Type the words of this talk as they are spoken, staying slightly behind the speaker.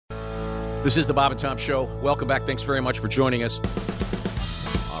This is the Bob and Tom Show. Welcome back. Thanks very much for joining us.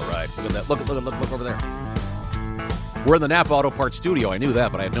 All right. Look at that. Look over there. We're in the Napa Auto Parts studio. I knew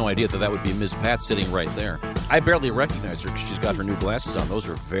that, but I had no idea that would be Ms. Pat sitting right there. I barely recognize her because she's got her new glasses on. Those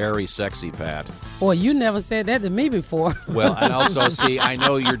are very sexy, Pat. Well, you never said that to me before. Well, and also, see, I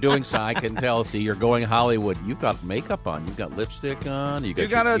know you're doing so. I can tell. See, you're going Hollywood. You've got makeup on. You've got lipstick on. You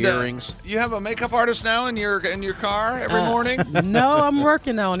got your earrings. You have a makeup artist now in your car every morning? No, I'm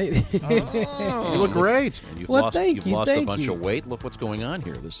working on it. Oh. You look great. And you've lost a bunch you. of weight. Look what's going on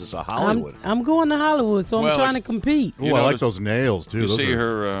here. This is a Hollywood. I'm going to Hollywood, so I'm trying to compete. Oh, I like those nails, too. You see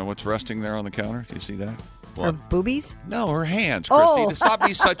her, what's resting there on the counter? Do you see that? Her boobies? No, her hands, Christy. Oh.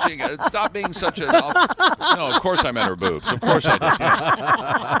 Stop being such a. No, of course I meant her boobs. Of course I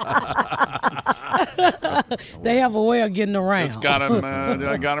did. They have a way of getting around. Just got him.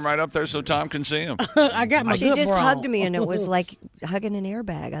 I got him right up there so Tom can see him. I got my. She good just bra hugged on. me, and it was like hugging an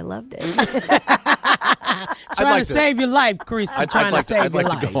airbag. I loved it. Trying to save your life, Chris. I'd like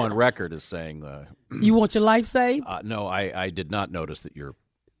to go on record as saying. You want your life saved? No, I did not notice that your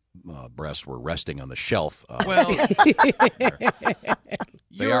breasts were resting on the shelf. Well,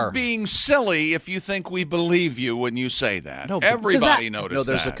 you're being silly if you think we believe you when you say that. No, everybody noticed that. No,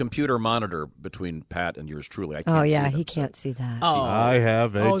 there's a computer monitor between Pat and yours truly. I can't Oh, yeah, see he can't see that. Oh. I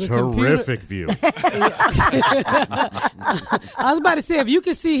have a terrific view. I was about to say, if you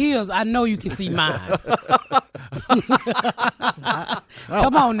can see his, I know you can see mine.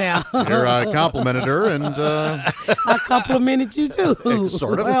 Come on now. Here I complimented her, and I complimented you too.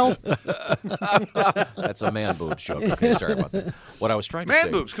 Sort of. Well, that's a man boob joke. Okay, sorry about that. What I was trying to say.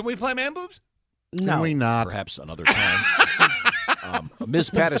 Man boobs. Can we play man boobs? no. can we not? Perhaps another time. Ms.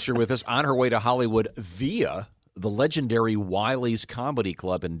 Pat is here with us on her way to Hollywood via the legendary Wiley's Comedy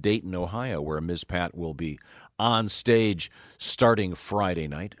Club in Dayton, Ohio, where Ms. Pat will be on stage starting Friday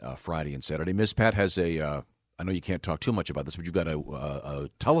night, Friday and Saturday. Ms. Pat has I know you can't talk too much about this, but you've got a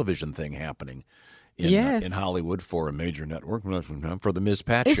television thing happening in Hollywood for a major network for the Ms.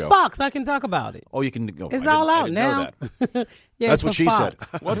 Pat It's show. Fox. I can talk about it. Oh, you can go. It's all out now. Yeah, That's it's what for she Fox.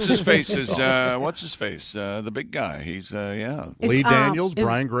 said. What's his face? What's his face? The big guy. He's yeah. Lee Daniels, it's-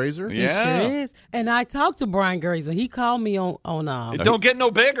 Brian Grazer. It Yeah. sure is. And I talked to Brian Grazer. He called me on It don't get no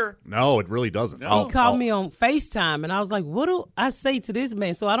bigger. No, it really doesn't. he called me on FaceTime, and I was like, what do I say to this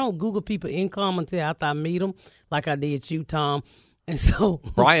man? So I don't Google people income until after I meet them, like I did you, Tom. And so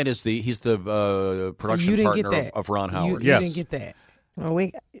Brian is he's the production partner of Ron Howard. You didn't get that. Well,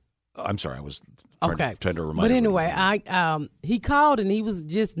 I'm sorry, I was Okay. trying to remind But everybody. anyway, he called and he was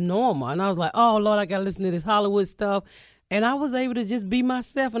just normal. And I was like, oh, Lord, I got to listen to this Hollywood stuff. And I was able to just be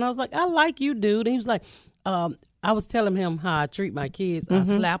myself. And I was like, I like you, dude. And he was like, I was telling him how I treat my kids. I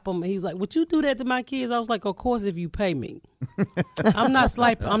slap them. And he was like, would you do that to my kids? I was like, of course, if you pay me. I'm not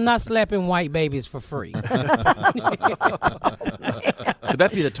slapping white babies for free. Could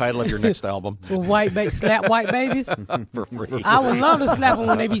that be the title of your next album? Slap white babies? For free. I would love to slap them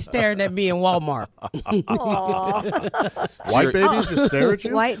when they be staring at me in Walmart. White babies just stare at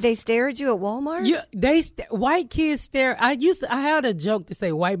you? they stare at you at Walmart? White kids stare. I had a joke to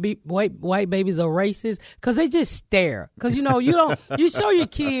say white babies are racist because they just stare. Because you show your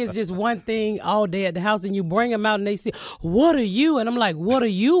kids just one thing all day at the house and you bring them out and they say, what are you? And I'm like, what are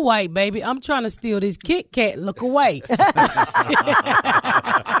you, white baby? I'm trying to steal this Kit Kat. Look away.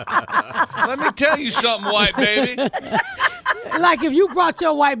 Let me tell you something, white baby. Like if you brought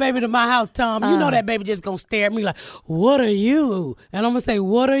your white baby to my house, Tom, you know that baby just gonna stare at me like, what are you? And I'm gonna say,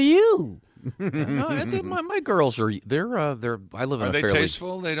 what are you? My girls are. They're. I live in Are a they fairly.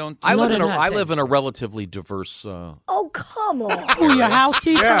 tasteful? They don't. I No, live in they're a. not I live in a relatively diverse. Oh, come on. Who, your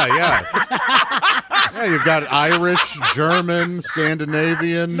housekeeper? Yeah. Yeah, you've got Irish, German,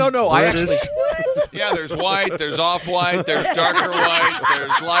 Scandinavian. No, I British. actually. Yeah, there's white, there's off-white, there's darker white,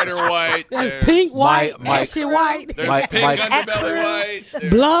 there's lighter white. There's pink white, my- ashy white, There's pink underbelly white.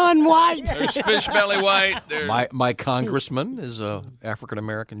 There's, blonde white. there's fish belly white. There's, My congressman is a African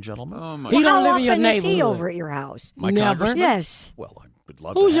American gentleman. oh my! He don't How live in your often is neighborhood. he over at your house? My Never. congressman? Yes. Well, I would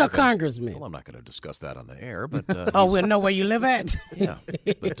love. Who's to your have him. congressman? Well, I'm not going to discuss that on the air, but Oh, we'll know where you live at. yeah.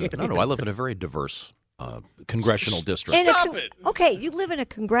 But, no, I live in a very diverse congressional district. Stop it. Okay, you live in a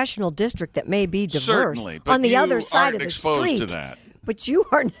congressional district that may be diverse Certainly, but on the you other side aren't of the exposed street. to that. But you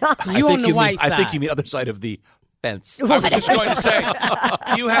are not. You on the white I think side. you mean the other side of the fence. I was just going to say,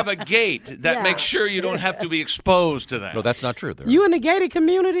 you have a gate that Yeah. makes sure you don't have to be exposed to that. No, that's not true. You in the gated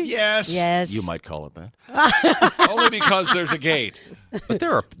community? Yes. Yes. You might call it that. Only because there's a gate. But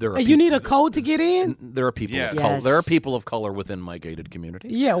there are You need a code to get in? there are people Yes. of color. Yes. There are people of color within my gated community.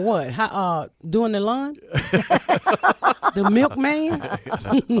 Yeah, what? Doing the lawn? The milkman?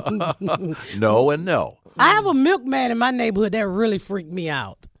 No and no. I have a milkman in my neighborhood that really freaked me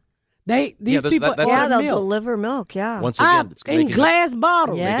out. These people that's Yeah, order they'll milk deliver milk. Yeah. Once again, it's in making glass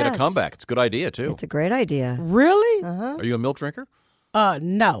bottles. Yeah. making a Yes. comeback. It's a good idea too. It's a great idea. Really? Are you a milk drinker?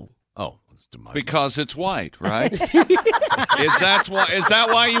 No. Oh, Because it's white, right? Is that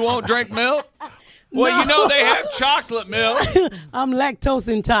why you won't drink milk? Well, you know they have chocolate milk. I'm lactose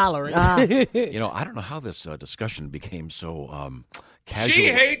intolerant. you know, I don't know how this discussion became so casual. She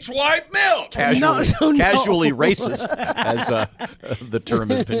hates white milk. Casually, No. casually racist, as the term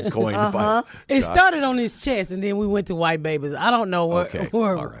has been coined by. It started on his chest, and then we went to white babies. I don't know where. Okay,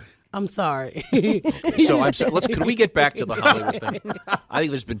 where all right. I'm sorry. Could we get back to the Hollywood thing? I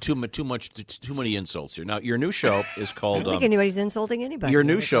think there's been too many insults here. Now, your new show is I called. don't think anybody's insulting anybody. Your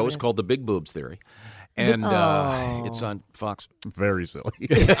new show is called The Big Boobs Theory, and it's on Fox. Very silly.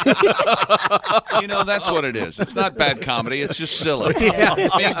 You know, that's what it is. It's not bad comedy. It's just silly.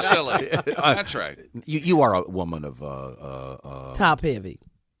 It's being silly. That's right. You are a woman of Top heavy.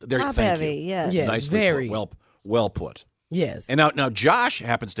 Top heavy, yes. Yes, Nicely very. put. Well put. Yes. And now Josh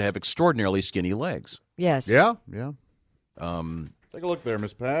happens to have extraordinarily skinny legs. Yes. Yeah. Take a look there,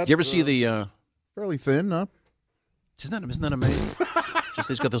 Miss Pat. Do you ever see the? Fairly thin, huh? Isn't that amazing? Just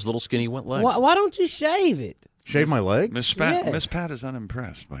he's got those little skinny legs. Why don't you shave it? Shave my legs? Miss Pat, Yes. Miss Pat is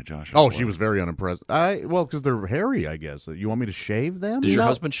unimpressed by Josh. Oh, she was very unimpressed. Because they're hairy, I guess. You want me to shave them? Does your No.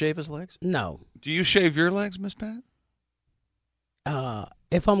 husband shave his legs? No. Do you shave your legs, Miss Pat?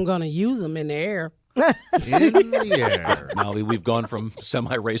 If I'm going to use them in the air. In the air. Molly, we've gone from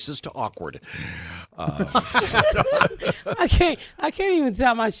semi-racist to awkward. I can't even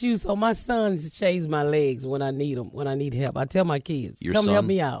tie my shoes, so my son shaves my legs when I need them, when I need help. I tell my kids, Your come son- help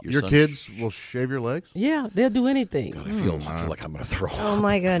me out. your Your son- kids will shave your legs? Yeah, they'll do anything. I feel like I'm going to throw up. Oh,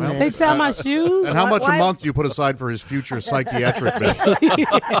 my They goodness. tie my shoes. And how much Why- a month do you put aside for his future psychiatric bill?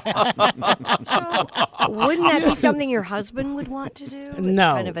 Wouldn't that be something your husband would want to do? It's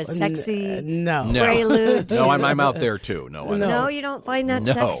No. kind of a sexy No. No. prelude. No, I'm out there too. No, I don't. No, you don't find that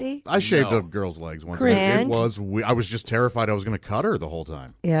No. sexy? I shaved a girl's legs once. Chris. It And? was. I was just terrified I was going to cut her the whole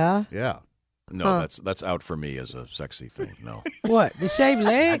time. Yeah. Yeah. No, that's out for me as a sexy thing. No, What? The shaved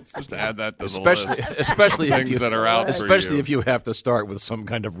legs? Just add that to the especially list. especially if Things you, that are out for especially you. if you have to start with some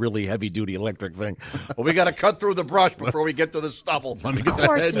kind of really heavy duty electric thing. Well, we got to cut through the brush before we get to the stubble. Of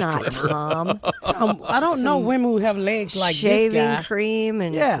course not, Tom. I don't know women who have legs like Shaving this guy. cream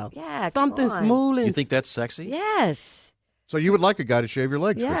and Yeah. come Something on. smooth and You think that's sexy? Yes. So you would like a guy to shave your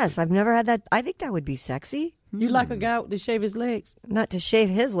legs? Yes, I've never had that. I think that would be sexy. You like a guy to shave his legs? Not to shave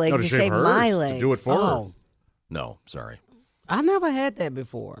his legs, No, to to shave shave hers, my to legs. do it for her. Oh, No, sorry. I never had that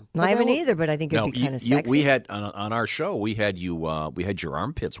before. I haven't either, but I think it'd No, be kind of you- sexy. we had on our show. We had you. We had your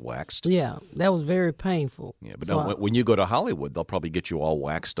armpits waxed. Yeah, that was very painful. Yeah, but So no, when you go to Hollywood, they'll probably get you all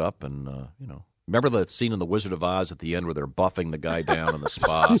waxed up and Remember the scene in The Wizard of Oz at the end where they're buffing the guy down in the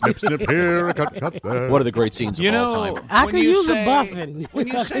spa? Snip, snip here, cut there. One of the great scenes of all time. I when could you use say- a buffing. When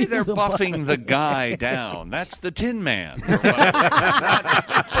you I say could they're use a buffing the guy down, that's the Tin Man.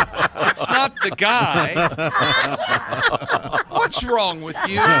 It's not the guy. What's wrong with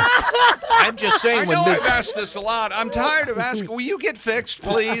you? I'm just I saying know when I've asked this a lot. I'm tired of asking. Will you get fixed,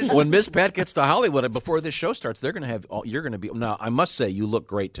 please? when Miss Pat gets to Hollywood and before this show starts, they're going to have. You're going to be. Now, I must say, you look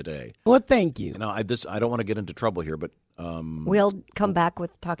great today. Well, thank you. Now, I don't want to get into trouble here, but We'll come back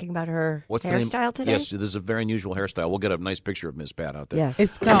with talking about her what's the name? hairstyle today. Yes, this is a very unusual hairstyle. We'll get a nice picture of Miss Pat out there. Yes.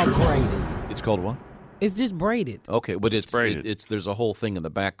 It's called braided. It's called what? It's just braided. Okay, but it's braided. it's there's a whole thing in the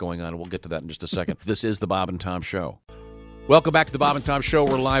back going on. We'll get to that in just a second. This is the Bob and Tom Show. Welcome back to the Bob and Tom Show.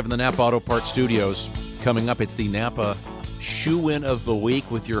 We're live in the Napa Auto Parts Studios. Coming up, it's the Napa Shoe-In of the Week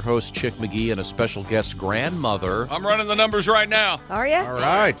with your host, Chick McGee, and a special guest grandmother. I'm running the numbers right now. Are you? All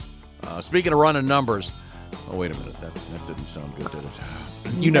right. Speaking of running numbers, oh, wait a minute. That didn't sound good, did it?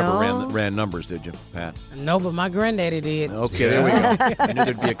 You never ran numbers, did you, Pat? No, but my granddaddy did. Okay, there we go. I knew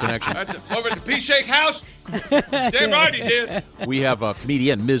there'd be a connection. Over at the Pea Shake House? Damn right he did. We have a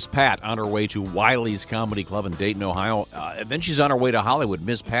comedian, Ms. Pat, on her way to Wiley's Comedy Club in Dayton, Ohio. And then she's on her way to Hollywood.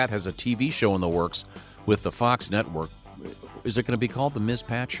 Ms. Pat has a TV show in the works with the Fox Network. Is it going to be called the Ms.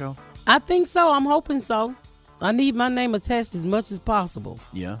 Pat Show? I think so. I'm hoping so. I need my name attached as much as possible.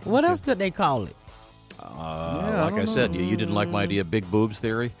 Yeah. What else could they call it? Like I said, you didn't like my idea of big boobs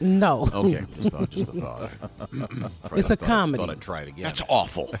theory? No. Okay, just a thought. It's a comedy. Thought I'd try it again. That's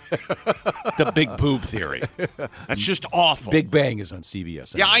awful. The big boob theory. That's just awful. Big Bang is on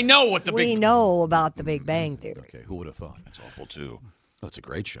CBS. Yeah, I know what the We big... know about the Big Bang Theory. Okay, who would have thought? That's awful, too. That's a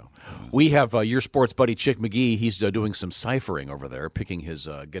great show. We have your sports buddy Chick McGee. He's doing some ciphering over there, picking his,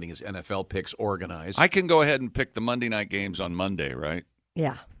 getting his NFL picks organized. I can go ahead and pick the Monday night games on Monday, right?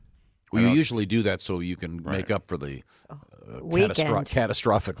 Yeah. Well, you usually do that so you can make up for the Weekend.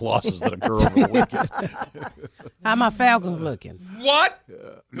 catastrophic losses that occur over the weekend. How my Falcons looking? What?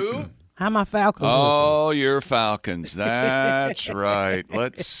 Who? How my Falcons looking? Oh, your Falcons. That's right.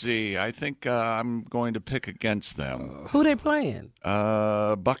 Let's see. I think I'm going to pick against them. Who they playing?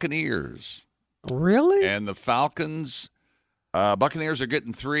 Buccaneers. Really? And the Falcons, Buccaneers are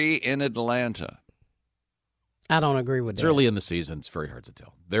getting 3 in Atlanta. I don't agree with It's that. early in the season. It's very hard to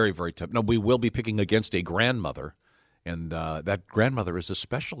tell. Very, very tough. No, we will be picking against a grandmother, and that grandmother is a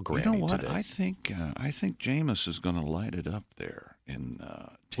special granny You know what? today. I think Jameis is going to light it up there in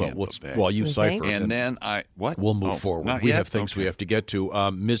Tampa Bay. While you You cipher, think? And then what? we'll move Oh, forward. not We yet? have things we Okay. have to get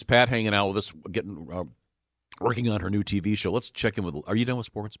to. Ms. Pat hanging out with us, working on her new TV show. Let's check in with. Are you done with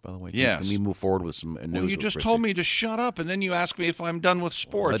sports, by the way? Yes. Can we move forward with some news? Well, you with just Christy? told me to shut up, and then you asked me if I'm done with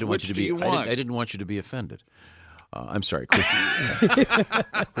sports. I didn't want Which you to do be. you I want? didn't want you to be offended. I'm sorry, Christy.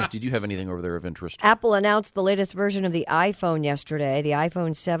 Christy, do you have anything over there of interest? Apple announced the latest version of the iPhone yesterday. The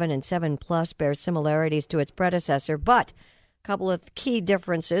iPhone 7 and 7 Plus bear similarities to its predecessor, but a couple of key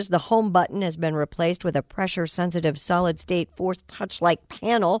differences. The home button has been replaced with a pressure-sensitive solid-state Force Touch-like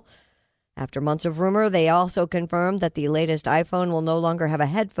panel. After months of rumor, they also confirmed that the latest iPhone will no longer have a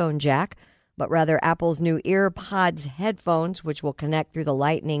headphone jack, but rather Apple's new EarPods headphones, which will connect through the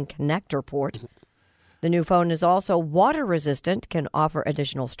Lightning connector port. The new phone is also water-resistant, can offer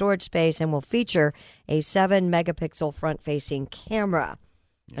additional storage space, and will feature a 7-megapixel front-facing camera,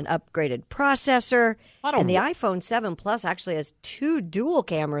 an upgraded processor, and the iPhone 7 Plus actually has 2 dual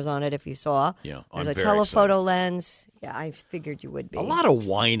cameras on it, if you saw. Yeah, I'm There's a very telephoto excited. lens. Yeah, I figured you would be. A lot of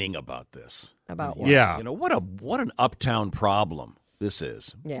whining about this. About what? Yeah. You know what an uptown problem this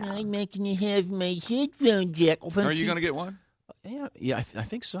is. Yeah. I'm not going to have my headphone jack. Well, Are you going to get one? Yeah, I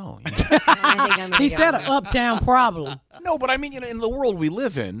think so. I think I'm gonna He go said with an uptown problem. No, but I mean, in the world we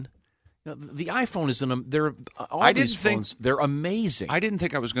live in, the iPhone is they're all I these didn't think- phones. They're amazing. I didn't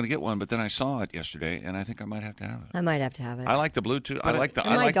think I was going to get one, but then I saw it yesterday, and I think I might have to have it. I might have to have it. I like the Bluetooth. I like the.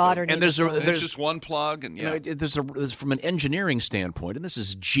 And I my like daughter and needs there's a phone. There's just one plug, and yeah. there's from an engineering standpoint, and this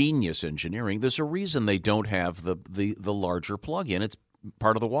is genius engineering. There's a reason they don't have the larger plug-in. It's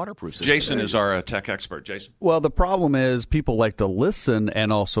part of the waterproof system. Jason is our tech expert. Jason. Well, the problem is people like to listen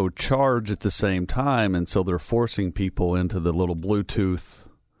and also charge at the same time, and so they're forcing people into the little Bluetooth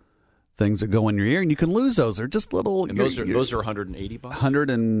things that go in your ear, and you can lose those. They're just little. And those are $180.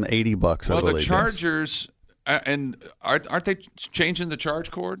 $180, I Well, believe. the yes. chargers, and aren't they changing the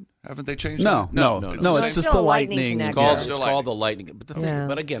charge cord? Haven't they changed? No, that? no, no, no. it's It's still just the a lightning lightning. connector. It's called, Yeah. it's called the lightning. But the thing, Yeah.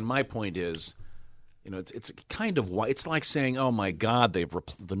 but again, my point is, it's kind of why it's like saying, "Oh my God,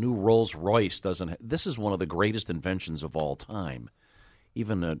 the new Rolls Royce doesn't." This is one of the greatest inventions of all time.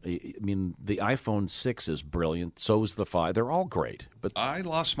 Even the iPhone 6 is brilliant. So is the 5. They're all great. But I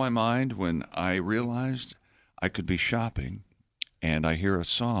lost my mind when I realized I could be shopping, and I hear a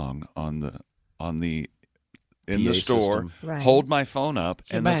song in the PA store. system. Right. Hold my phone up,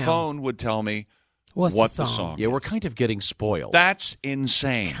 and the Shabam. phone would tell me What's what the song? yeah, we're kind of getting spoiled. That's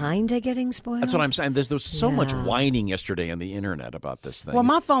insane. Kind of getting spoiled. That's what I'm saying. There's so much Yeah. whining yesterday on the internet about this thing. Well,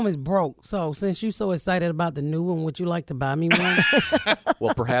 my phone is broke, so since you're so excited about the new one, would you like to buy me one?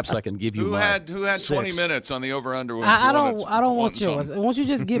 Well, perhaps I can give you Who mine. had 20 6. minutes on the over under? I don't want yours. Won't you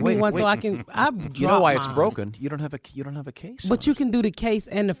just give me one so I can? You know why it's broken? You don't have a case. But you can do the case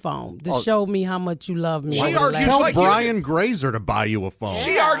and the phone to show me how much you love me. She over the argues last- Tell like you Brian Grazer to buy you a phone.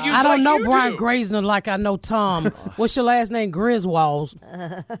 She argues I don't like know you Brian do. Grazer like I know Tom. What's your last name? Griswolds.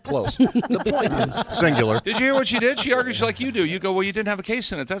 Close. The point is, Singular. Did you hear what she did? She argues like you do. You go, well, you didn't have a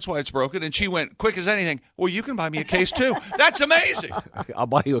case in it. That's why it's broken. And she went, quick as anything. Well, you can buy me a case too. That's amazing. I'll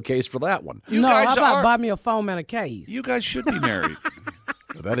buy you a case for that one. No, guys how about are- buy me a phone and a case? You guys should be married.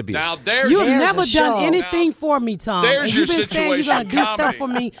 That'd be Now there's You've There's never a show. done anything for me, Tom. There's and your you've been saying you're going to do situation stuff for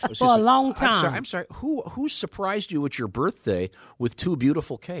me for a long time. I'm sorry. Who surprised you at your birthday with 2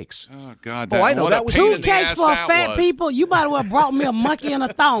 beautiful cakes? Oh, God. I know, what that a was- pain 2 in the cakes ass for that fat was. people. You might have well brought me a monkey and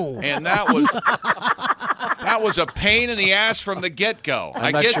a thong. And that was a pain in the ass from the get-go.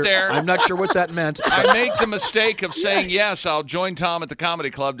 I not get sure, there. I'm not sure what that meant. I make the mistake of saying, yes, I'll join Tom at the comedy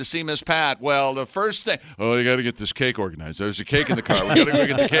club to see Miss Pat. Well, the first thing, you got to get this cake organized. There's a cake in the car. We got to go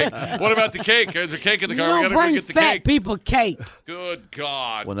get the cake. What about the cake? There's a cake in the You car. We got don't to go bring get the fat cake. people cake. Good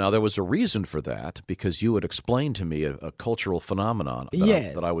God. Well, now there was a reason for that because you had explained to me a cultural phenomenon that,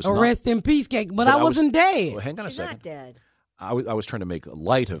 Yes. that I was a not. rest in peace cake, but that I wasn't dead. Well, hang on a She's second. not dead. I was trying to make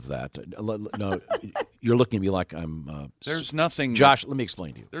light of that. No, You're looking at me like I'm. There's nothing. Josh, let me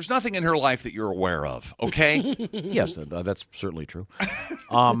explain to you. There's nothing in her life that you're aware of. Okay. Yes, that's certainly true.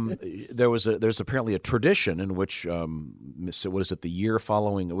 There's apparently a tradition in which what is it? The year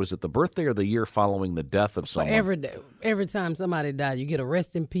following, was it the birthday or the year following the death of someone? Every time somebody dies, you get a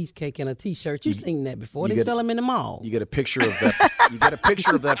rest in peace cake and a T-shirt. You've seen that before. They sell them in the mall. You get a picture of that. You get a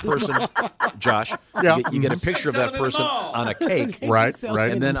picture of that person, Josh. Yeah. You get a picture of that person on a cake, Right.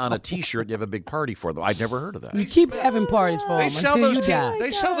 and then on a T-shirt you have a big party for them. I'd never heard of that. You keep having parties for them until you die.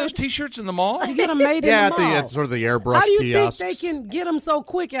 They sell those T-shirts in the mall. You get them made in the mall. Sort of the airbrush How do you kiosks. think they can get them so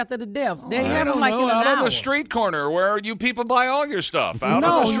quick after the death? They I have them don't like know, in an out hour. on the street corner where you people buy all your stuff. Out on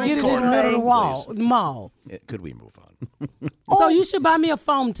No, the you street get it in corner. the middle of the mall. Could we move on? So you should buy me a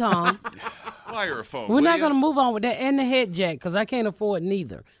foam, Tom. Buy her a phone. We're will not ya? going to move on with that and the head jack because I can't afford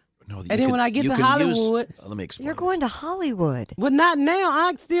neither. No, And then when I get to Hollywood, let me explain. You're going to Hollywood. but not now.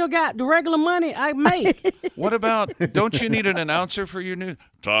 I still got the regular money I make. What about? Don't you need an announcer for your new?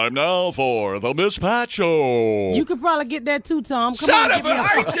 Time now for the Miss Pat Show. You could probably get that too, Tom. Come Son on, of a!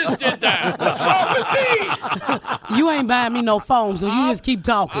 I just did that. What's wrong with me? you ain't buying me no foam, so you just keep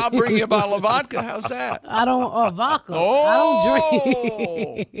talking. I'll bring you a bottle of vodka. How's that? I don't vodka. Oh. I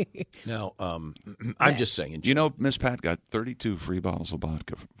don't drink. Now, I'm just saying. You know, Miss Pat got 32 free bottles of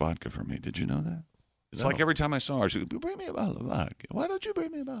vodka from me. Did you know that? It's like every time I saw her, she would bring me a bottle of vodka. Why don't you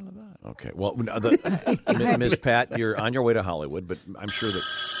bring me a bottle of vodka? Okay. Well, Miss Pat, you're on your way to Hollywood, but I'm sure that.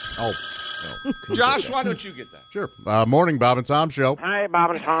 Oh, no. Josh, why don't you get that? Sure. Morning, Bob and Tom show. Hey,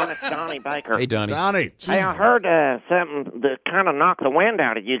 Bob and Tom, it's Donnie Baker. Hey, Donnie. Donnie. Hey, I heard something that kind of knocked the wind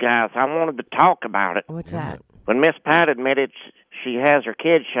out of you guys. I wanted to talk about it. What's that? When Miss Pat admitted she has her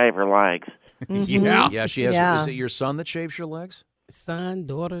kids shave her legs. Yeah. Yeah, she has. Yeah. Is it your son that shaves your legs? Son,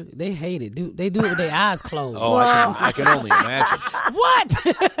 daughter, they hate it. They do it with their eyes closed. Oh, I can only imagine. What?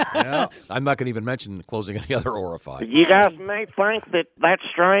 I'm not going to even mention closing any other orifice. You guys may think that that's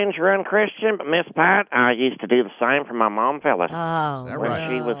strange or unchristian, but Miss Pat, I used to do the same for my mom, fellas. Oh. that When right?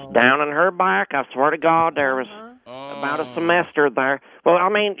 she was down on her back, I swear to God, there was about a semester there. Well, I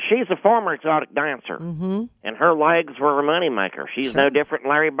mean, she's a former exotic dancer, and her legs were a moneymaker. She's no different than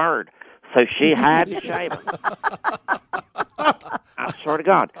Larry Bird. So she had to shave them. I swear to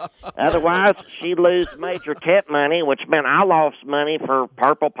God. Otherwise, she'd lose major tip money, which meant I lost money for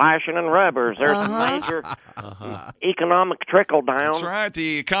Purple Passion and rubbers. There's a major economic trickle down. That's right.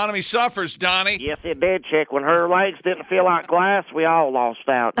 The economy suffers, Donnie. Yes, it did, chick. When her legs didn't feel like glass, we all lost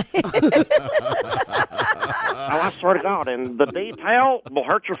out. I swear to God. And the detail will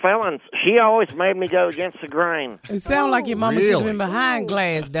hurt your feelings. She always made me go against the grain. It sounds like your mama should have Really? been behind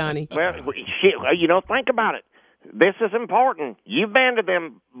glass, Donnie. Well, shit, you know, think about it. This is important. You've been to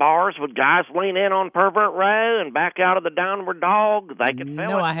them bars with guys lean in on pervert row and back out of the downward dog. They could feel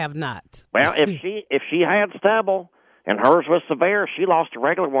No, it. I have not. Well, if she had stubble and hers was severe, she lost a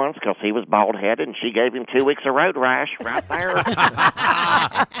regular ones because he was bald headed, and she gave him 2 weeks of road rash right there.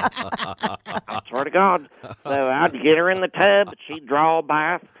 I swear to God. So I'd get her in the tub, she'd draw a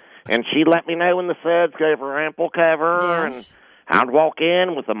bath, and she'd let me know when the suds gave her ample cover. Yes. And I'd walk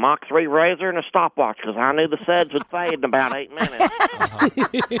in with a Mach 3 razor and a stopwatch because I knew the suds would fade in about 8 minutes.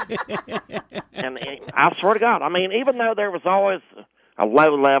 And I swear to God, I mean, even though there was always a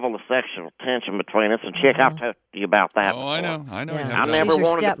low level of sexual tension between us, and chick, I've talked to you about that. Oh, I before. know. I know. Yeah. you I have She's that. never your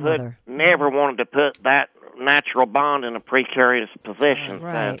wanted to stepmother. never wanted to put that natural bond in a precarious position.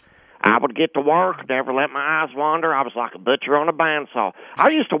 Right. So I would get to work, never let my eyes wander. I was like a butcher on a bandsaw. I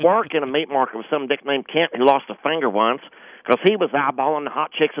used to work in a meat market with some dick named Kent who lost a finger once because he was eyeballing the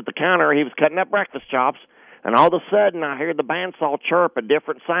hot chicks at the counter. He was cutting up breakfast chops. And all of a sudden, I hear the bandsaw chirp a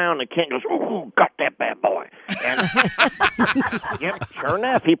different sound, and Kent goes, "Ooh, got that bad boy!" And yep, sure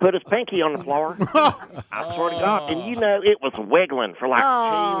enough, he put his pinky on the floor. I swear to God, and you know, it was wiggling for like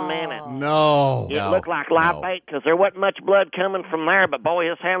 2 minutes. No. It looked like live bait because there wasn't much blood coming from there, but boy,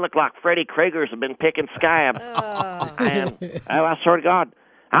 his hand looked like Freddy Krueger's had been picking scab. And I swear to God,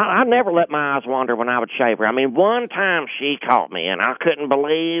 I never let my eyes wander when I would shave her. I mean, one time she caught me, and I couldn't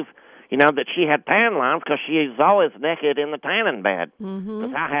believe, you know, that she had tan lines because she was always naked in the tanning bed.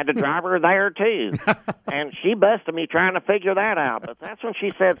 Because I had to drive her there, too. And she busted me trying to figure that out. But that's when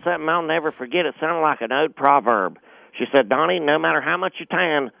she said something I'll never forget. It sounded like an old proverb. She said, "Donnie, no matter how much you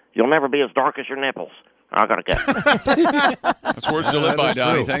tan, you'll never be as dark as your nipples." I got to go. That's words to live by,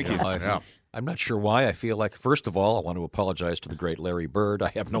 Donnie. Thank you. Yeah. I'm not sure why. I feel like, first of all, I want to apologize to the great Larry Bird. I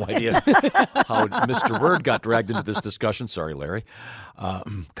have no idea how Mr. Bird got dragged into this discussion. Sorry, Larry.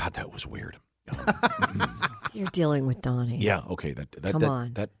 God, that was weird. You're dealing with Donnie. Yeah, okay. Come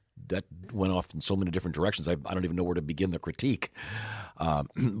on. That that went off in so many different directions. I don't even know where to begin the critique.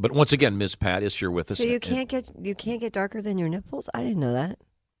 But once again, Ms. Pat is here with us. So you can't get darker than your nipples? I didn't know that.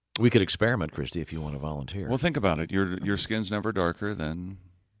 We could experiment, Christy, if you want to volunteer. Well, think about it. Your skin's never darker than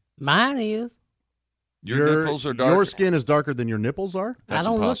Mine is. your nipples are darker. Your skin is darker than your nipples are? That's I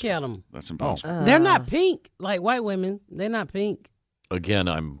don't impossible. look at them. That's impossible. They're not pink like white women. They're not pink. Again,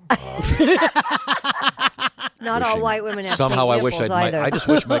 I'm Not all white women have somehow pink I wish nipples I'd either. I just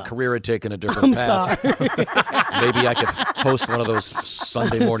wish my career had taken a different path. Sorry. Maybe I could host one of those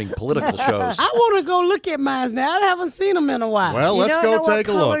Sunday morning political shows. I want to go look at mine now. I haven't seen them in a while. Well, You let's don't go know take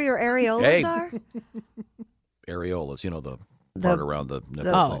what a color look. your areolas Hey. are? Areolas, the part around the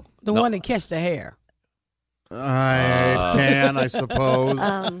nipple oh, thing. the No, one that catch the hair. I suppose.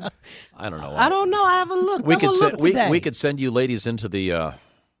 I don't know. I don't know. I haven't looked. We I'm could gonna send look today. we could send you ladies into the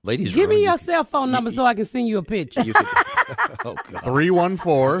ladies' Give room. me your cell phone number so I can send you a picture. You could, oh God.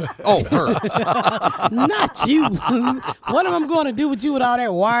 314. Oh, her. Not you. What am I going to do with you with all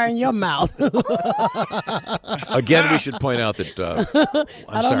that wire in your mouth? Again, we should point out that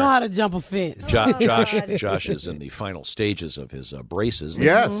I don't know how to jump a fence. Josh is in the final stages of his braces.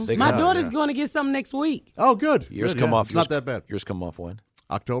 Yes. They My come- daughter's going to get some next week. Oh, good. Yours Good, come yeah. off. It's not that bad. Yours come off when?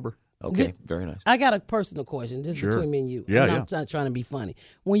 October. Okay, very nice. I got a personal question, just Sure. between me and you. Yeah, and yeah. I'm not trying to be funny.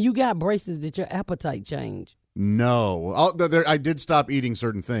 When you got braces, did your appetite change? No. I did stop eating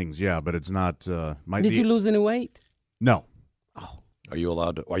certain things, yeah, but it's not. Did you lose any weight? No. Are you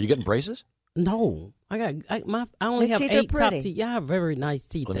allowed to? Are you getting braces? No. I only His have teeth are 8 top pretty. teeth. Yeah, I have very nice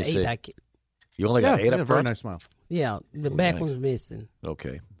teeth. Let me The see. 8 You only got 8 up very front? nice smile. yeah, the back nice. one's missing.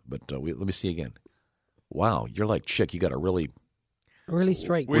 Okay, but let me see again. Wow, you're like Chick. You got to really Really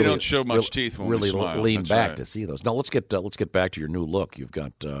straight. We teeth. don't show much teeth when really we smile. lean That's back right. to see those. Now let's get back to your new look. You've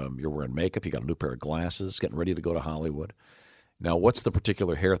got you're wearing makeup. You got a new pair of glasses. Getting ready to go to Hollywood. Now, what's the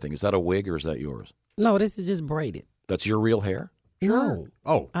particular hair thing? Is that a wig or is that yours? No, this is just braided. That's your real hair? No,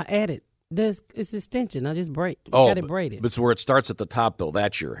 Oh, I added. It's extension. I just got it braided. But it's where it starts at the top, though.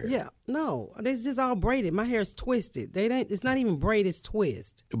 That's your hair. Yeah, no, it's just all braided. My hair's twisted. It's not even braid. It's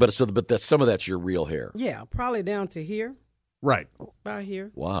twist. But some of that's your real hair. Yeah, probably down to here, right. about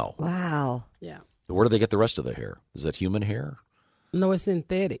here. Wow. Wow. Yeah. Where do they get the rest of the hair? Is that human hair? No, it's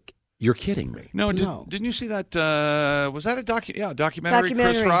synthetic. You're kidding me. No, No. didn't you see that? Was that a documentary Chris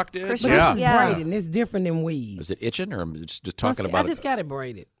Documentary. Rock did? Chris But Rock. Yeah. this is Yeah. braided. And it's different than weaves. Is it itching, or I'm just talking about I just got it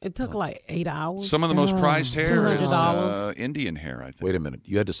braided. It took like 8 hours. Some of the most prized hair is $200. Indian hair, I think. Wait a minute.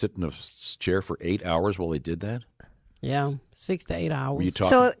 You had to sit in a chair for 8 hours while they did that? Yeah, 6 to 8 hours. Were you talking?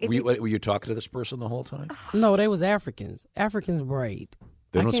 So if were you talking to this person the whole time? No, they was Africans. Africans braid.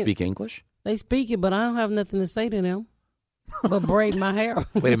 They I don't can't- speak English. They speak it, but I don't have nothing to say to them. But braid my hair.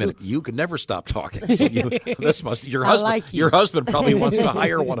 Wait a minute. You could never stop talking. So your I husband. like you. Your husband probably wants to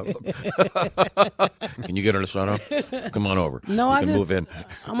hire one of them. Can you get her to sign up? Come on over. No, you I can just move in.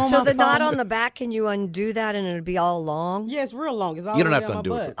 I'm on So my the knot phone. on the back, can you undo that and it'll be all long? Yeah, it's real long. It's all You don't the way have to down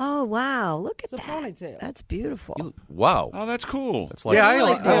my undo it. butt. Oh, wow. Look at It's a that. ponytail. That's beautiful. Wow. Oh, that's cool. It's like Yeah, I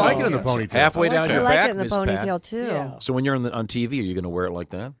like it in the Yes. ponytail. halfway I like down that. your I like back, it in the Miss ponytail, Pat. too. Yeah. So when you're on TV, are you going to wear it like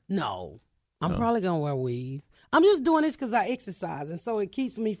that? No, I'm probably gonna wear weave. I'm just doing this because I exercise, and so it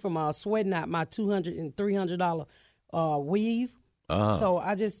keeps me from sweating out my $200 and $300 weave. So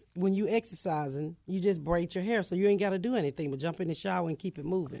I just, when you exercising, you just braid your hair, so you ain't got to do anything but jump in the shower and keep it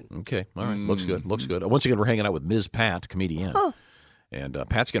moving. Okay. All right. Looks good. Looks good. Once again, we're hanging out with Ms. Pat, comedian. And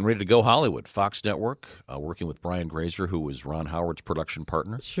Pat's getting ready to go Hollywood. Fox Network, working with Brian Grazer, who is Ron Howard's production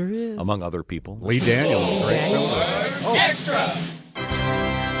partner, Sure is. among other people. Lee Daniels. Great film.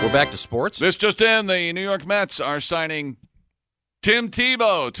 We're back to sports. This just in, the New York Mets are signing Tim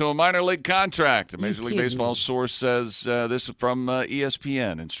Tebow to a minor league contract. A Major League kidding Baseball me? source says this is from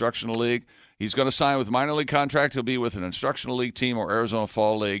ESPN, Instructional League. He's going to sign with a minor league contract. He'll be with an Instructional League team or Arizona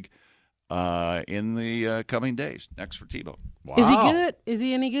Fall League in the coming days. Next for Tebow. Wow. Is he good? Is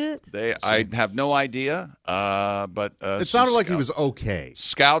he any good? I have no idea, but It sounded like he was okay.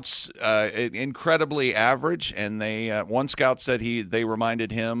 Scouts incredibly average, and they one scout said he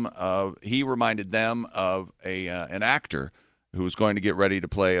reminded them of an actor who was going to get ready to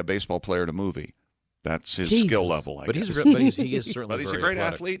play a baseball player in a movie. That's his Jesus. skill level, I But guess. he is certainly But he's a very great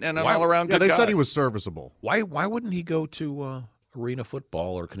athletic. athlete and an Why- all-around Yeah, good they guy. said he was serviceable. Why wouldn't he go to arena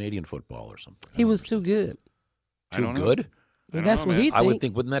football or Canadian football or something? He was too good. I Too don't know. good? I don't That's know, what man. he I would think.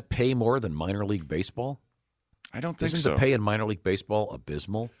 think, wouldn't that pay more than minor league baseball? I don't think Isn't so. the pay in minor league baseball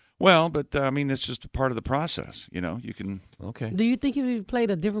abysmal? Well, but I mean, it's just a part of the process. You know, you can. Okay. Do you think if he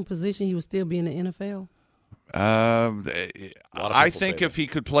played a different position, he would still be in the NFL? I people think say if he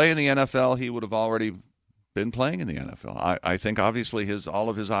could play in the NFL, he would have already been playing in the NFL. I think obviously all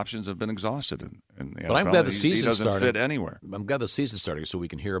of his options have been exhausted in the NFL. But I'm glad the He season doesn't started. fit anywhere. I'm glad the season's starting so we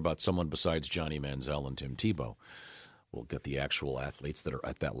can hear about someone besides Johnny Manziel and Tim Tebow. We'll get the actual athletes that are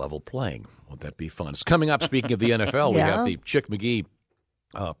at that level playing. Won't that be fun? It's coming up, speaking of the NFL, we Yeah. have the Chick McGee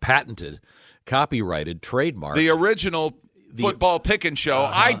patented, copyrighted, trademark. The original football picking show.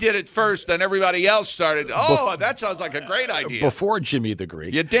 I did it first, then everybody else started. Oh, that sounds like a great idea. Before Jimmy the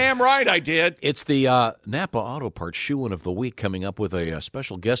Greek. You're damn right I did. It's the Napa Auto Parts Shoe-In of the Week, coming up with a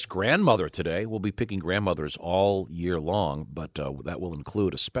special guest grandmother today. We'll be picking grandmothers all year long, but that will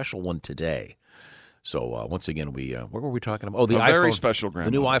include a special one today. So once again, what were we talking about? Oh, the A iPhone, very special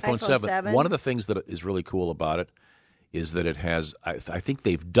the new grandmother. iPhone 7. One of the things that is really cool about it is that it has, I think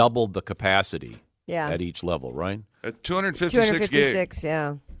they've doubled the capacity at each level, right? At 256 gigs. 256,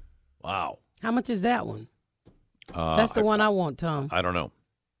 yeah. Wow. How much is that one? That's the one I want, Tom. I don't know.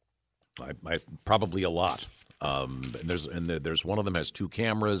 I probably a lot. There's one of them has 2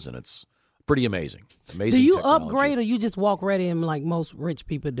 cameras, and it's pretty amazing. Amazing. Do you technology. upgrade or you just walk right in like most rich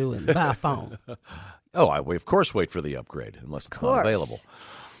people do and buy a phone? Oh, I of course wait for the upgrade unless it's not available.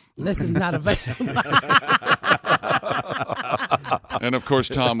 This is not available. And of course,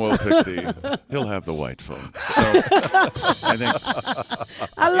 Tom will pick he'll have the white phone. So I think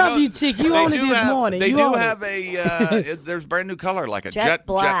I love you, Chick. You own it this morning. They You do own have it. there's brand new color like a Jet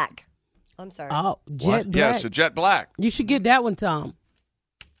black. I'm sorry. Oh, jet black. Yes, a jet black. You should get that one, Tom.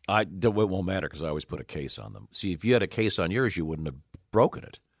 It won't matter because I always put a case on them. See, if you had a case on yours, you wouldn't have broken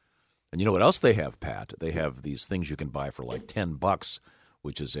it. And you know what else they have, Pat? They have these things you can buy for like $10,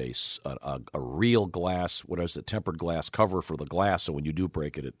 which is a real glass, what is it, tempered glass cover for the glass. So when you do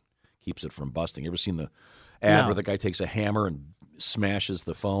break it, it keeps it from busting. You ever seen the ad where the guy takes a hammer and smashes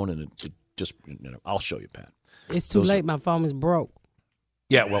the phone and it just, I'll show you, Pat. It's too late. My phone is broke.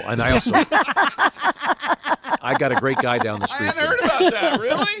 Yeah, well, and I also, I got a great guy down the street. I hadn't heard about that.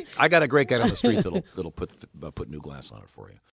 Really? I got a great guy down the street that'll put new glass on it for you.